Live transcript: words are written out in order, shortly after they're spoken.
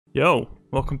Yo,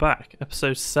 welcome back.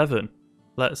 Episode 7.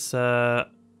 Let's start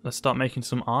making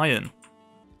some iron.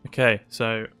 Okay,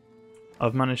 so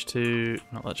I've managed to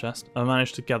I've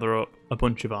managed to gather up a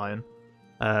bunch of iron.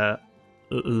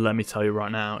 Let me tell you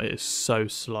right now, it is so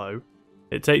slow.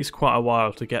 It takes quite a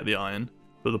while to get the iron,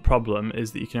 but the problem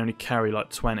is that you can only carry like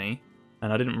 20,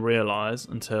 and I didn't realise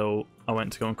until I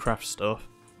went to go and craft stuff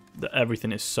that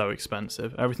everything is so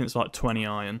expensive. Everything's like 20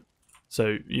 iron.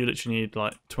 So you literally need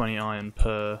like 20 iron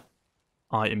per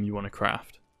item you want to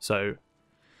craft. So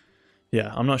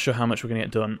yeah, I'm not sure how much we're going to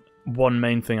get done. One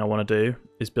main thing I want to do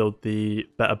is build the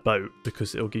better boat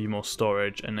because it'll give you more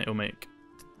storage and it'll make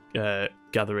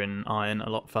gathering iron a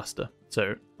lot faster.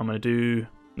 So I'm going to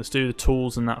let's do the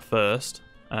tools and that first.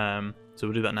 So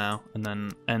we'll do that now and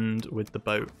then end with the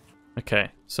boat.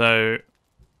 Okay, so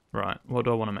right, what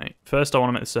do I want to make? First I want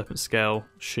to make the serpent scale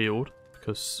shield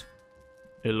because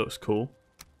it looks cool.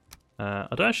 I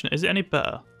don't actually. Is it any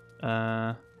better?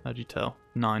 How do you tell?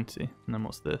 90. And then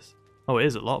what's this? Oh, it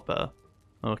is a lot better.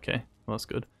 Okay, well, that's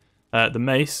good. The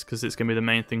mace, because it's going to be the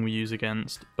main thing we use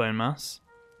against bone mass.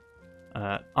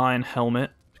 Iron helmet,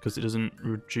 because it doesn't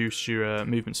reduce your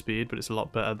movement speed, but it's a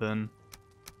lot better than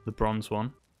the bronze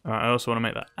one. Alright, I also want to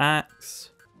make that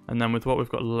axe. And then with what we've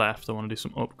got left, I want to do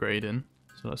some upgrading.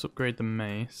 So let's upgrade the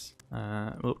mace.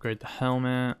 We'll upgrade the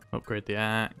helmet, upgrade the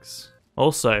axe.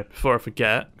 Also, before I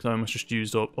forget, because I almost just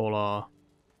used up all our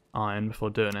iron before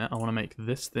doing it, I want to make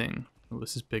this thing. Oh,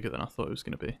 this is bigger than I thought it was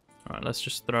going to be. Alright, let's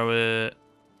just throw it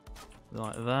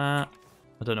like that.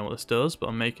 I don't know what this does, but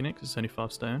I'm making it because it's only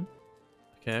 5 stone.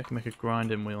 Okay, I can make a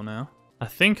grinding wheel now. I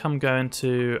think I'm going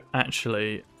to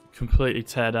actually completely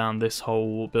tear down this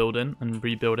whole building and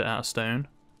rebuild it out of stone.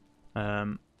 But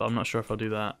I'm not sure if I'll do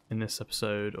that in this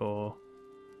episode or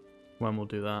when we'll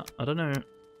do that. I don't know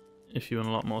if you want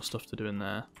a lot more stuff to do in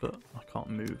there, but I can't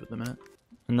move at the minute.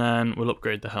 And then we'll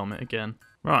upgrade the helmet again.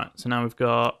 Right, so now we've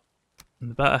got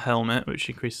the better helmet, which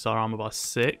increases our armor by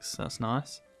 6. That's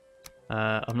nice.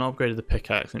 I've not upgraded the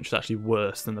pickaxe, which is actually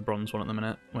worse than the bronze one at the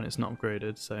minute when it's not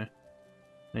upgraded, so I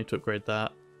need to upgrade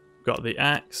that. We've got the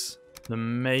axe, the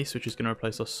mace, which is going to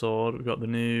replace our sword. We've got the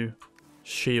new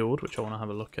shield, which I want to have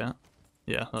a look at.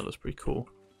 Yeah, that looks pretty cool.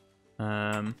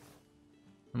 And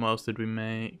what else did we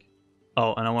make?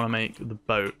 Oh, and I want to make the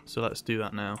boat, so let's do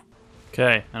that now.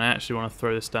 Okay, and I actually want to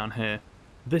throw this down here.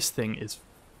 This thing is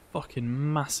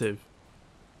fucking massive.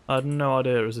 I had no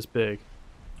idea it was this big.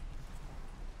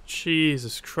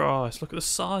 Jesus Christ, look at the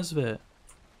size of it.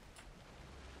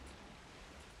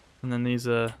 And then these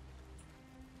are...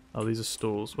 Oh, these are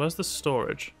stalls. Where's the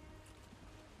storage?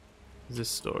 Is this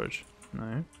storage?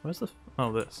 No. Where's the...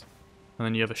 Oh, this. And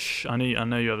then you have a... I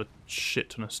know you have a shit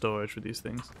ton of storage with these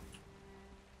things.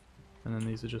 And then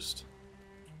these are just...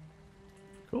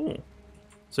 Cool.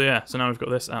 So yeah, so now we've got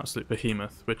this absolute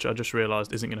behemoth, which I just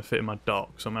realised isn't going to fit in my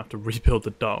dock, so I'm going to have to rebuild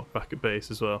the dock back at base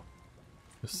as well.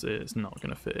 Because it's not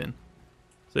going to fit in.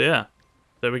 So yeah,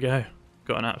 there we go.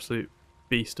 Got an absolute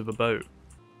beast of a boat.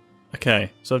 Okay,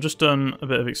 so I've just done a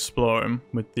bit of exploring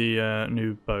with the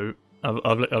new boat. I've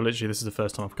literally, this is the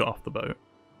first time I've got off the boat.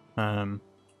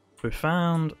 We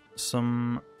found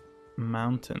some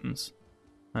mountains,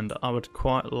 and I would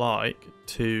quite like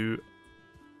to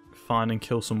find and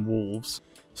kill some wolves.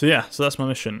 So yeah, so that's my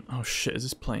mission. Oh shit, is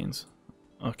this plains?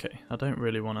 Okay, I don't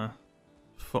really want to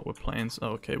fuck with plains.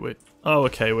 Oh okay,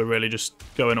 we're really just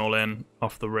going all in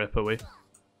off the rip, are we?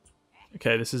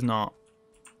 Okay, this is not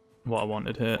what I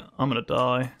wanted here. I'm gonna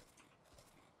die.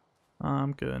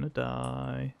 I'm gonna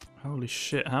die. Holy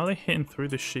shit, how are they hitting through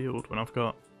the shield when I've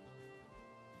got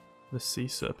the sea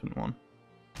serpent one?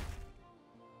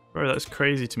 Bro, that's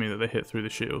crazy to me that they hit through the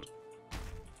shield.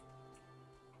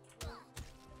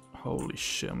 Holy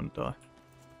shit, I'm gonna die.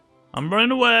 I'm running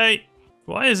away!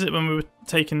 Why is it when we were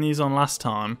taking these on last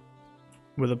time,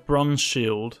 with a bronze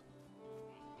shield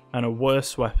and a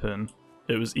worse weapon,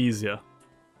 it was easier?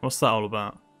 What's that all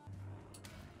about?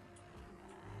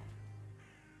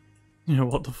 You know,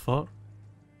 what the fuck?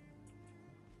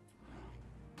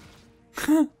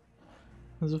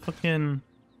 There's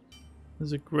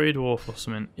a grey dwarf or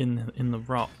something in the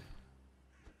rock.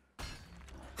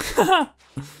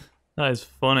 That is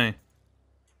funny.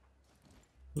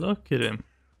 Look at him.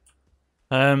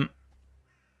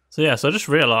 So yeah, so I just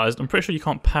realised, I'm pretty sure you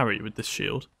can't parry with this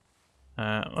shield.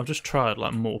 I've just tried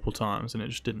like multiple times and it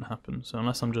just didn't happen. So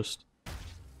unless I'm just...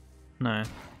 No.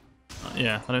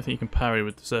 Yeah, I don't think you can parry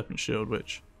with the serpent shield,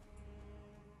 which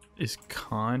is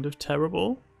kind of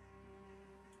terrible.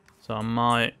 So I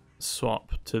might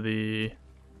swap to the...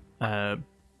 I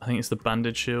think it's the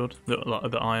banded shield,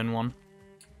 the iron one.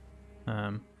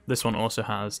 This one also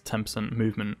has 10%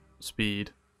 movement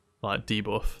speed like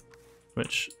debuff,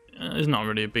 which is not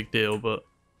really a big deal, but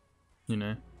you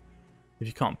know, if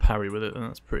you can't parry with it, then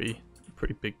that's pretty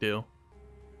big deal.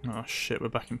 Oh shit, we're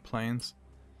back in plains.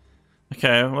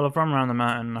 Okay, well I've run around the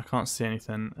mountain and I can't see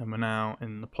anything, and we're now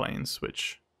in the plains,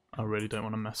 which I really don't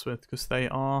want to mess with because they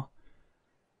are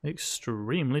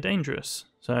extremely dangerous.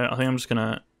 So I think I'm just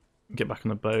gonna get back on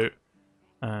the boat.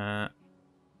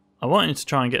 I wanted to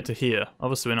try and get to here.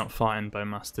 Obviously we're not fighting bone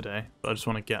mass today, but I just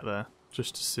want to get there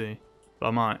just to see. But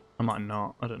I might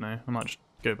not. I don't know. I might just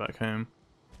go back home,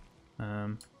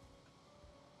 and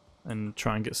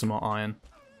try and get some more iron.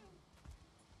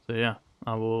 So yeah,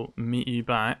 I will meet you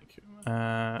back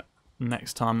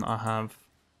next time that I have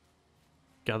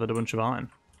gathered a bunch of iron.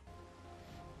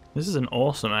 This is an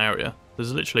awesome area.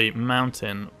 There's literally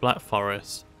mountain, black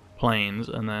forest, plains,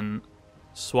 and then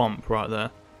swamp right there.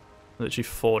 Literally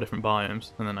 4 different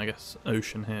biomes, and then I guess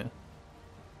ocean here.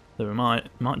 So we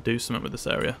might do something with this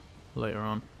area later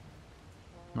on.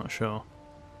 Not sure.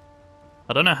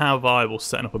 I don't know how viable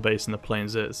setting up a base in the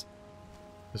plains is.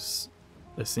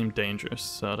 They seem dangerous,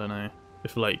 so I don't know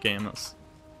if late game that's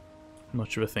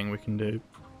much of a thing we can do.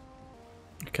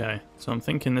 Okay, so I'm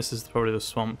thinking this is probably the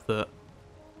swamp that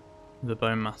the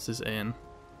bone mass is in.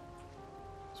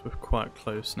 So we're quite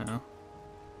close now.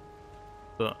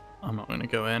 But I'm not going to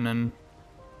go in and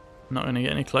not going to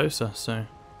get any closer, so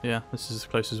yeah, this is as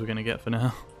close as we're going to get for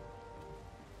now.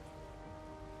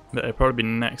 But it'll probably be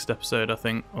next episode, I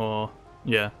think, or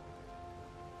yeah.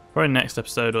 Probably next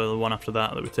episode or the one after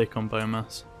that we take on bone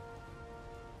mass.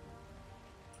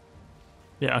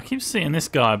 Yeah, I keep seeing this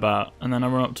guy about, and then I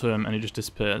run up to him and he just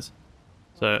disappears.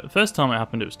 So the first time it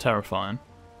happened it was terrifying.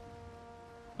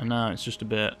 And now it's just a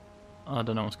bit, I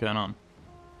don't know what's going on.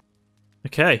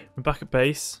 Okay, we're back at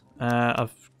base.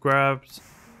 I've grabbed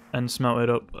and smelted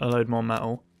up a load more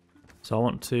metal. So I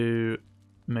want to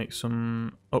make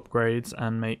some upgrades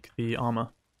and make the armor.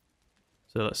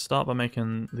 So let's start by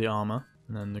making the armor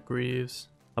and then the greaves.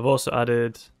 I've also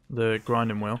added the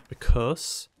grinding wheel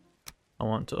because I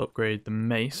want to upgrade the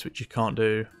mace, which you can't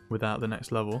do without the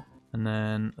next level. And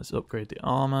then let's upgrade the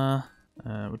armor.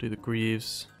 We'll do the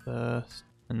greaves first.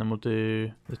 And then we'll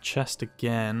do the chest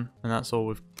again. And that's all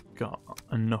we've got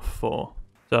enough for.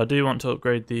 So I do want to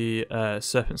upgrade the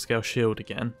serpent scale shield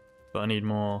again. But I need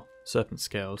more serpent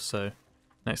scales. So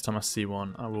next time I see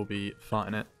one, I will be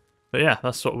fighting it. But yeah,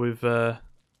 that's what we've...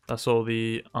 that's all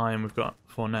the iron we've got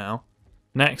for now.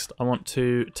 Next, I want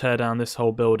to tear down this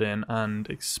whole building and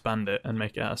expand it and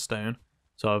make it out of stone.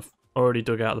 So I've already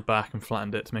dug out the back and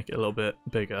flattened it to make it a little bit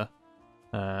bigger.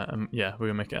 And yeah, we're going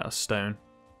to make it out of stone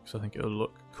because I think it'll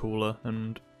look cooler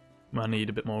and I need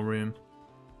a bit more room.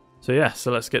 So yeah,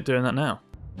 so let's get doing that now.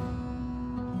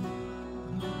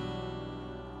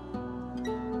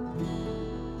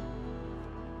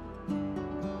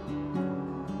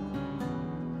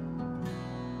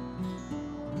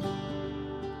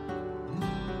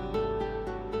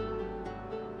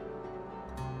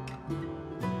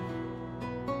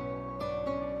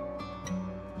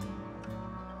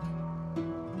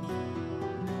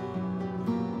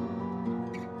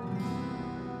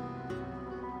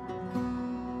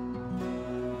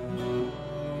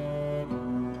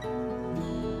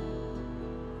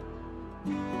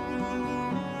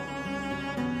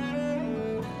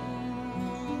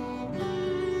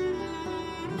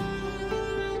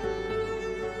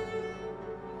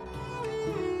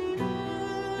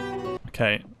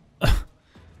 Okay,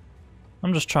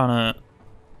 I'm just trying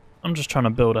to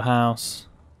build a house,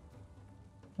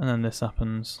 and then this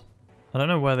happens. I don't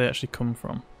know where they actually come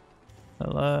from.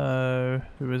 Hello,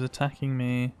 who is attacking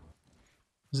me?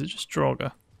 Is it just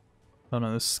Draugr? Oh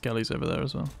no, there's skellies over there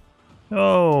as well.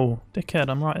 Oh, dickhead,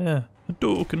 I'm right here.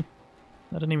 Hadouken.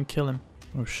 I didn't even kill him.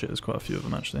 Oh shit, there's quite a few of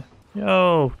them actually.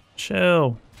 Yo,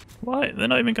 chill. Why? They're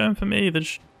not even going for me. They're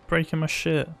just breaking my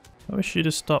shit. I wish you'd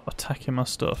just stop attacking my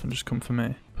stuff and just come for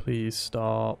me. Please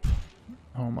stop.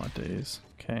 Oh my days.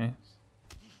 Okay.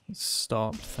 It's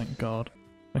stopped, thank God.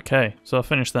 Okay, so I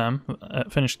finished them.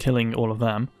 Finished killing all of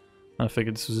them. And I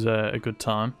figured this was a good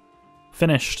time.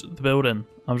 Finished the building.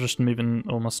 I'm just moving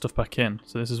all my stuff back in.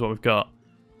 So this is what we've got.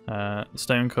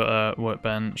 Stonecutter,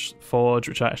 workbench, forge,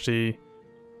 which I actually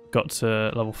got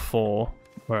to level 4.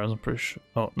 Whereas I'm pretty sure...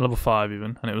 Oh, level 5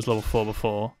 even. And it was level 4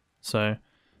 before. So,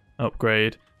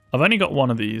 upgrade. I've only got one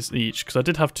of these each, because I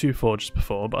did have 2 forges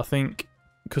before, but I think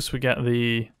because we get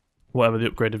the, whatever, the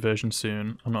upgraded version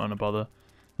soon, I'm not going to bother.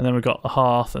 And then we've got a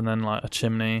hearth, and then like a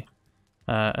chimney,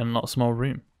 and lots more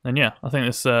room. And yeah, I think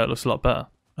this looks a lot better.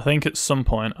 I think at some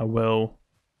point I will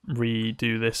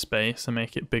redo this space and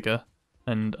make it bigger.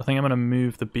 And I think I'm going to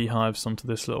move the beehives onto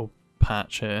this little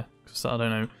patch here, because I don't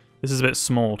know, This is a bit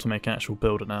small to make an actual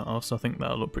building out of, so I think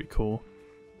that'll look pretty cool.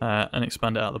 And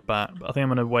expand it out the back. But I think I'm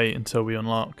gonna wait until we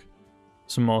unlock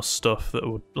some more stuff that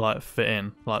would like fit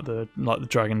in, like the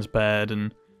dragon's bed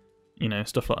and you know,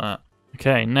 stuff like that.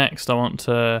 Okay, next I want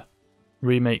to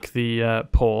remake the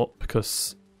port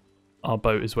because our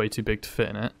boat is way too big to fit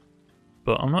in it.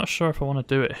 But I'm not sure if I want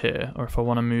to do it here or if I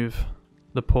want to move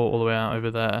the port all the way out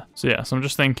over there. So yeah, so I'm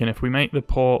just thinking if we make the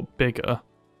port bigger,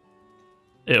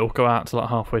 it'll go out to like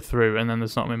halfway through and then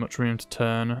there's not much room to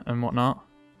turn and whatnot.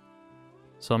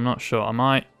 So I'm not sure. I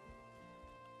might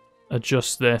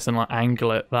adjust this and like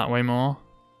angle it that way more.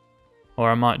 Or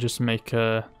I might just make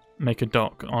a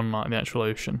dock on like the actual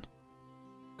ocean.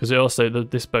 Because it also,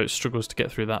 this boat struggles to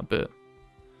get through that bit.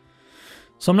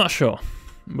 So I'm not sure.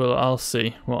 Well, I'll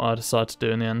see what I decide to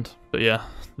do in the end. But yeah,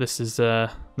 this is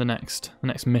the next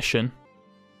mission.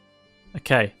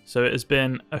 Okay, so it has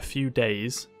been a few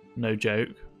days, no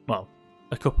joke. Well,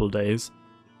 a couple of days.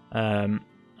 And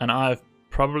I've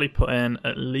probably put in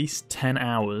at least 10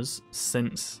 hours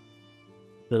since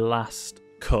the last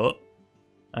cut.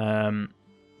 And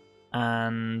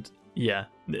yeah,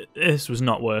 this was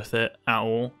not worth it at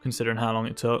all, considering how long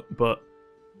it took. But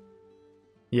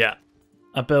yeah,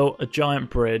 I built a giant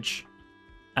bridge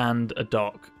and a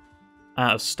dock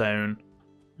out of stone.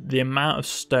 The amount of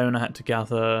stone I had to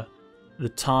gather, the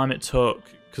time it took,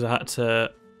 because I had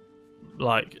to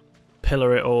like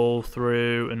pillar it all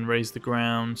through and raise the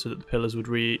ground so that the pillars would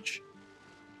reach.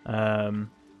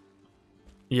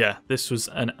 Yeah, this was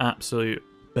an absolute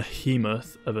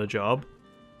behemoth of a job.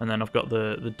 And then I've got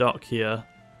the dock here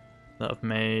that I've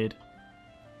made,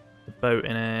 the boat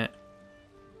in it.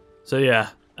 So yeah,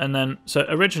 and then, so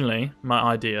originally my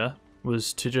idea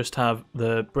was to just have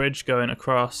the bridge going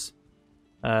across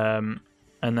and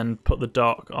then put the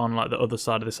dock on like the other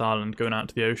side of this island going out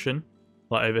to the ocean,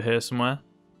 like over here somewhere.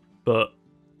 But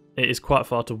it is quite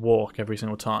far to walk every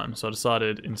single time, so I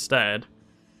decided instead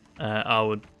I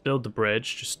would build the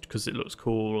bridge just because it looks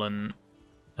cool and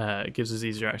it gives us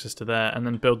easier access to there, and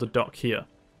then build the dock here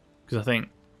because I think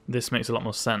this makes a lot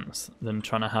more sense than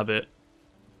trying to have it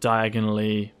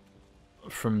diagonally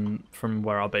from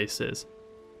where our base is.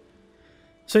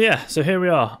 So yeah, so here we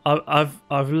are.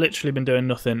 I've literally been doing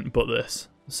nothing but this.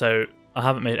 So I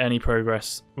haven't made any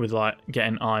progress with like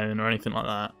getting iron or anything like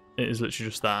that. It is literally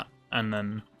just that, and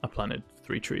then I planted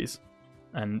 3 trees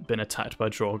and been attacked by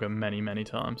Draugr many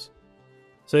times.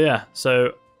 So yeah,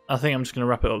 so I think I'm just going to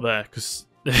wrap it up there because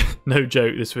no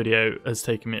joke, this video has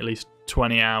taken me at least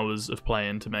 20 hours of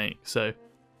playing to make. So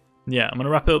yeah, I'm going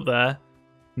to wrap it up there.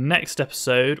 Next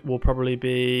episode will probably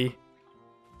be...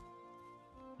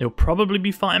 It'll probably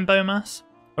be fighting Bowmass,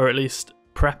 or at least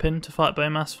prepping to fight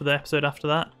Bowmass for the episode after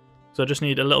that. So I just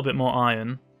need a little bit more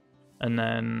iron, and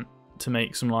then to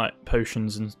make some like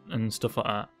potions and stuff like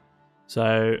that.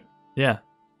 So yeah,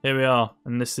 here we are,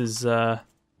 and this is what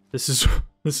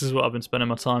I've been spending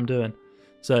my time doing.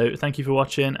 So thank you for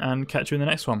watching, and catch you in the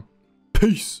next one.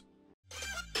 Peace.